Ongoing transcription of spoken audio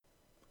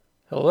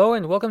Hello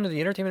and welcome to the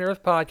Entertainment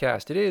Earth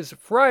podcast. It is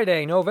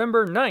Friday,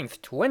 November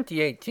 9th,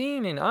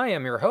 2018, and I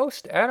am your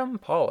host, Adam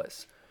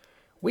Paulus.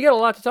 We got a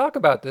lot to talk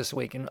about this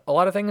week, and a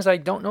lot of things I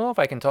don't know if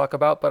I can talk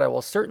about, but I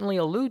will certainly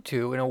allude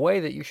to in a way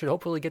that you should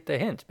hopefully get the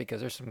hint,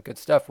 because there's some good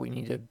stuff we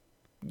need to,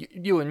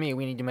 you and me,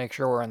 we need to make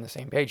sure we're on the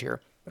same page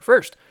here. But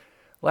first,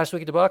 last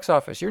week at the box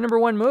office, your number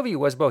one movie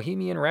was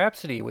Bohemian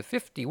Rhapsody with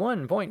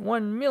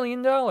 $51.1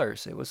 million.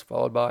 It was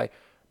followed by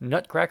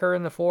Nutcracker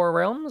in the Four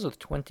Realms with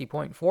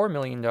 $20.4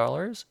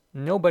 million,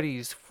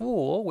 Nobody's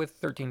Fool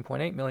with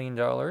 $13.8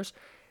 million,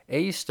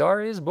 A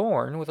Star is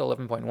Born with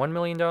 $11.1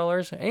 million,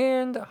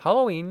 and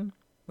Halloween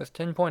with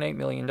 $10.8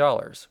 million.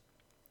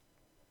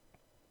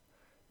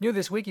 New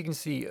this week, you can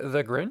see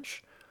The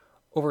Grinch,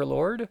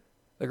 Overlord,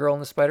 The Girl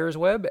in the Spider's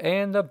Web,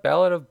 and The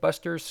Ballad of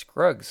Buster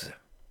Scruggs.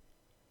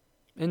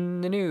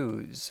 In the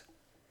news,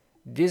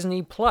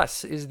 Disney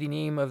Plus is the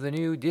name of the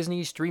new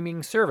Disney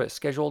streaming service,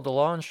 scheduled to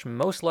launch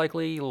most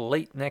likely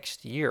late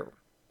next year.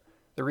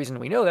 The reason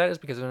we know that is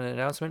because of an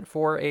announcement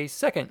for a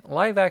second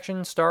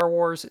live-action Star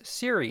Wars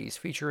series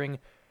featuring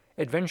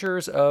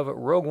adventures of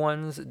Rogue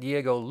One's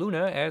Diego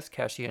Luna as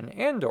Cassian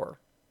Andor.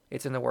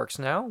 It's in the works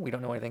now. We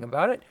don't know anything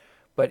about it,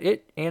 but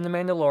it and The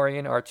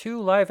Mandalorian are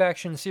two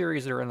live-action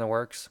series that are in the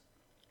works.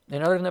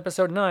 And other than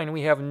Episode 9,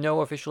 we have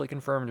no officially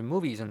confirmed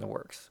movies in the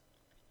works.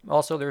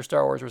 Also, there's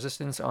Star Wars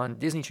Resistance on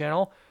Disney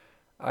Channel.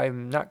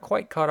 I'm not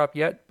quite caught up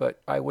yet,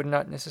 but I would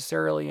not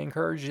necessarily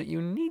encourage that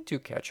you need to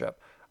catch up.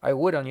 I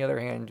would, on the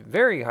other hand,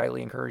 very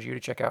highly encourage you to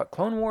check out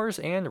Clone Wars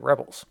and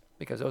Rebels,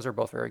 because those are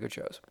both very good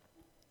shows.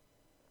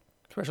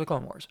 Especially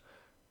Clone Wars.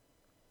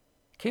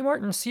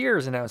 Kmart and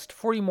Sears announced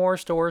 40 more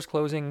stores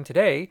closing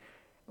today,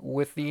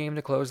 with the aim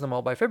to close them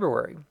all by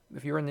February.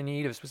 If you're in the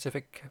need of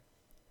specific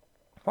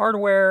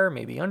hardware,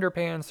 maybe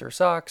underpants or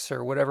socks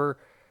or whatever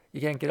you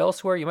can't get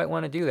elsewhere, you might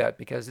want to do that,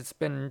 because it's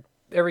been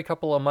every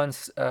couple of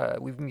months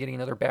we've been getting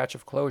another batch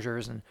of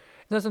closures, and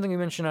it's not something we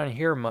mention on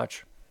here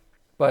much,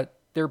 but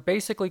they're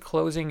basically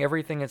closing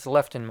everything that's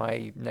left in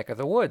my neck of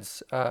the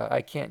woods.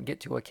 I can't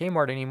get to a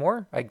Kmart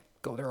anymore. I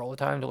go there all the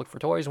time to look for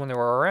toys when they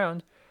were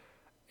around,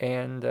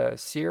 and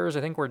Sears,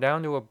 I think we're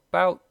down to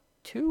about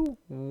 2,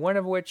 one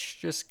of which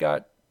just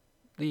got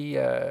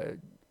the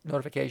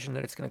notification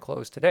that it's going to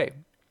close today.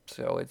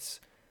 So it's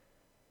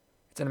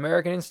an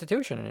American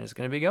institution, and it's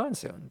going to be gone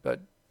soon.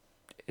 But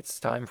it's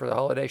time for the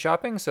holiday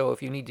shopping, so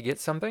if you need to get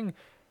something,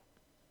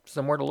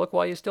 somewhere to look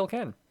while you still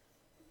can.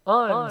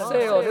 On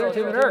sale at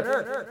Entertainment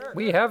Earth,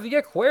 we have the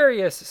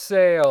Aquarius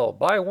sale.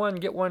 Buy one,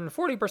 get one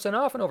 40%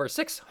 off on over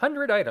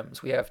 600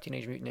 items. We have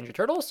Teenage Mutant Ninja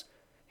Turtles,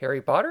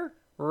 Harry Potter,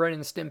 Ren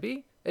and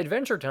Stimpy,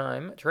 Adventure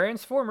Time,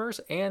 Transformers,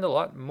 and a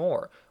lot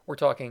more. We're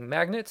talking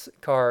magnets,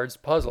 cards,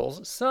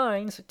 puzzles,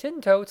 signs,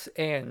 tin totes,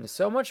 and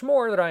so much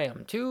more that I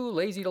am too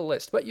lazy to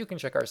list. But you can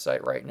check our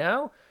site right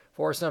now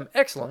for some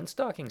excellent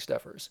stocking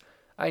stuffers.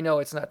 I know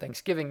it's not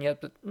Thanksgiving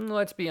yet, but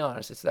let's be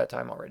honest, it's that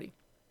time already.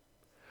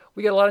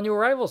 We got a lot of new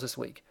arrivals this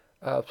week.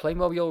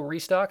 Playmobil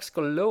restocks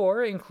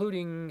galore,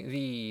 including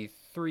the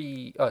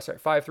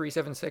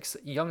 5376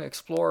 Young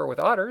Explorer with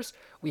Otters.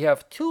 We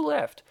have 2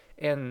 left,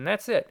 and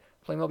that's it.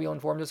 Playmobil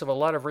informed us of a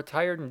lot of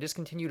retired and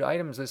discontinued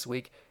items this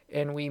week,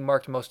 and we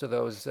marked most of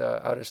those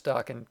out of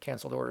stock and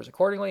canceled orders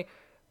accordingly.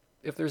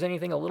 If there's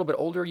anything a little bit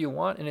older you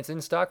want and it's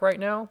in stock right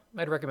now,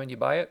 I'd recommend you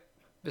buy it.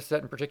 This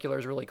set in particular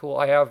is really cool.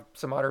 I have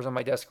some Otters on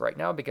my desk right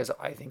now because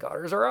I think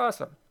Otters are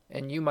awesome,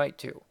 and you might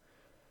too.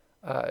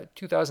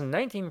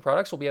 2019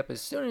 products will be up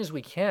as soon as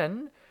we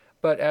can,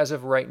 but as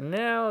of right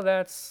now,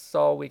 that's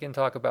all we can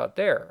talk about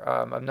there.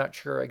 I'm not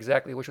sure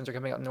exactly which ones are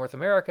coming out in North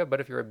America,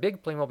 but if you're a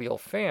big Playmobil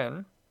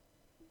fan,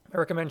 I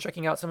recommend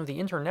checking out some of the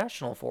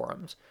international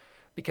forums,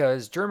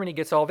 because Germany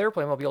gets all their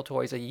Playmobil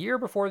toys a year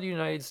before the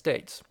United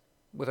States,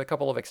 with a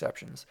couple of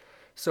exceptions.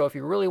 So if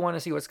you really want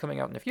to see what's coming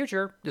out in the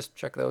future, just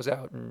check those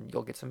out and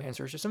you'll get some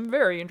answers to some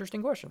very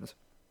interesting questions.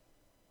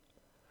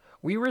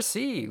 We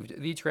received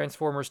the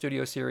Transformers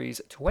Studio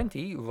Series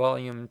 20,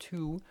 Volume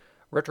 2,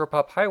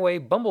 Retropop Highway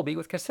Bumblebee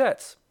with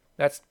cassettes.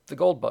 That's the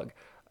Gold Bug.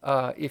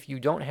 If you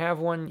don't have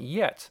one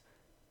yet,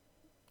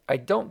 I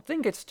don't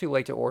think it's too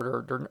late to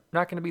order. There are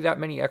not going to be that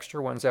many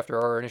extra ones after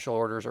our initial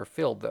orders are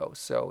filled, though.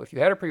 So if you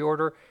had a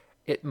pre-order,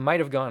 it might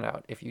have gone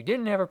out. If you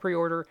didn't have a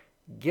pre-order,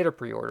 get a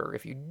pre-order.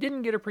 If you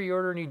didn't get a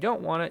pre-order and you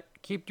don't want it,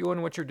 keep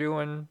doing what you're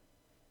doing.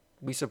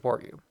 We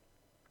support you.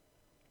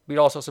 We'd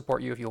also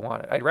support you if you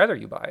want it. I'd rather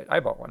you buy it. I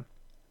bought one.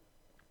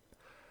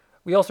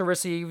 We also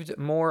received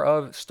more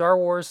of Star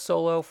Wars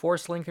Solo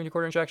Force Link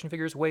 3/4-inch action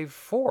figures Wave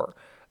 4.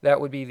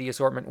 That would be the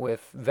assortment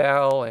with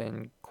Val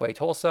and Quay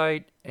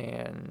Tolsite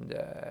and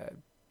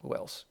who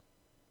else?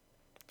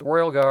 The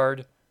Royal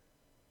Guard.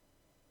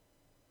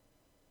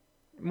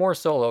 More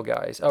Solo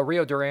guys.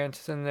 Rio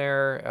Durant's in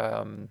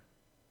there.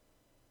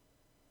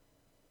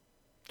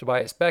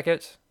 Tobias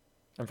Beckett.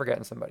 I'm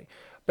forgetting somebody.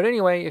 But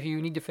anyway, if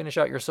you need to finish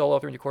out your Solo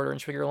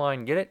 3/4-inch figure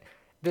line, get it.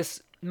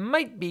 This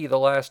might be the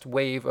last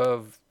wave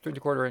of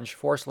 3/4-inch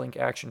Force Link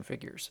action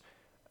figures.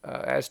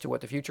 As to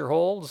what the future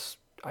holds,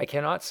 I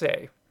cannot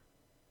say.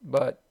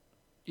 But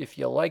if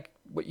you like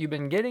what you've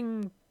been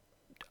getting,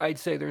 I'd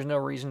say there's no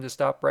reason to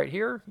stop right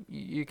here.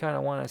 You kind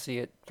of want to see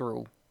it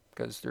through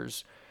because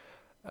there's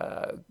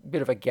a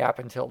bit of a gap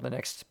until the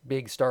next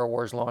big Star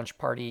Wars launch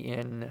party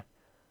in.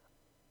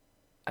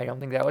 I don't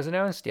think that was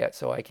announced yet,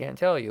 so I can't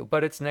tell you.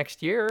 But it's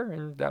next year,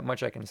 and that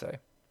much I can say.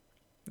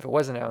 If it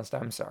was announced,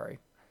 I'm sorry.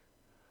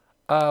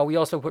 We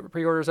also put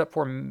pre-orders up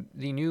for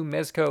the new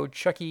Mezco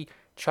Chucky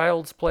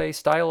Child's Play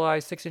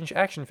stylized 6-inch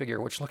action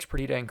figure, which looks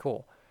pretty dang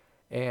cool.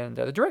 And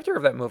the director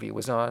of that movie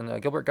was on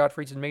Gilbert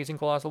Gottfried's Amazing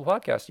Colossal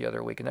podcast the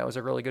other week, and that was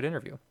a really good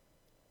interview.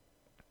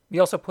 We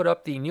also put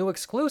up the new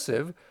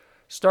exclusive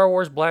Star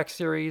Wars Black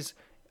Series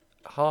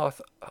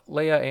Hoth,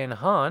 Leia, and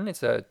Han.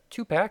 It's a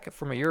 2-pack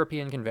from a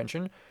European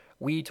convention.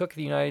 We took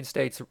the United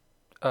States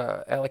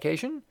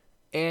allocation,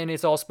 and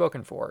it's all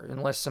spoken for,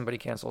 unless somebody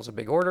cancels a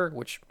big order,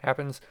 which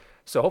happens.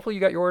 So hopefully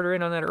you got your order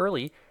in on that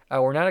early.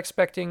 We're not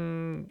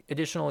expecting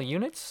additional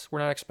units. We're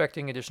not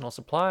expecting additional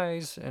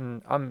supplies,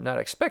 and I'm not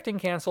expecting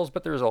cancels,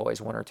 but there's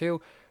always one or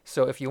two.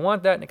 So if you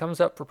want that and it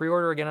comes up for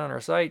pre-order again on our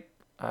site,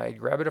 I'd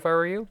grab it if I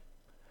were you.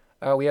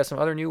 We have some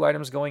other new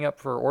items going up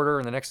for order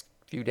in the next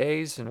few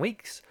days and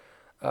weeks.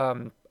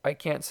 I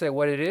can't say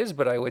what it is,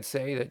 but I would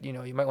say that,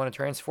 you might want to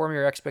transform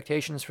your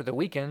expectations for the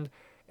weekend,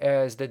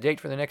 as the date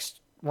for the next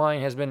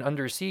line has been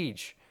under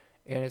siege,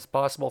 and it's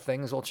possible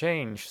things will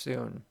change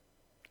soon.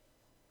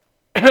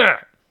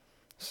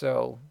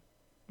 So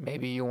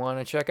maybe you want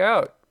to check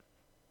out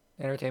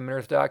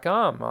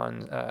entertainmentearth.com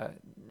on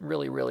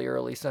really, really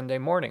early Sunday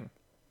morning.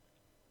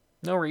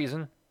 No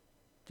reason.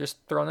 Just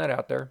throwing that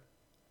out there.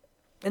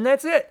 And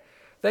that's it.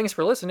 Thanks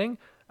for listening.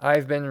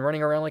 I've been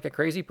running around like a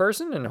crazy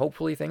person, and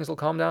hopefully things will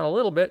calm down a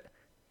little bit.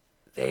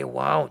 They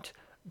won't,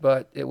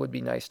 but it would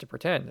be nice to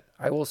pretend.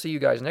 I will see you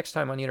guys next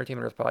time on the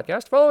Entertainment Earth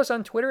podcast. Follow us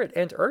on Twitter at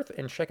EntEarth,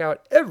 and check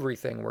out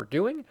everything we're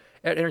doing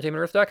at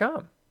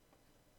entertainmentearth.com.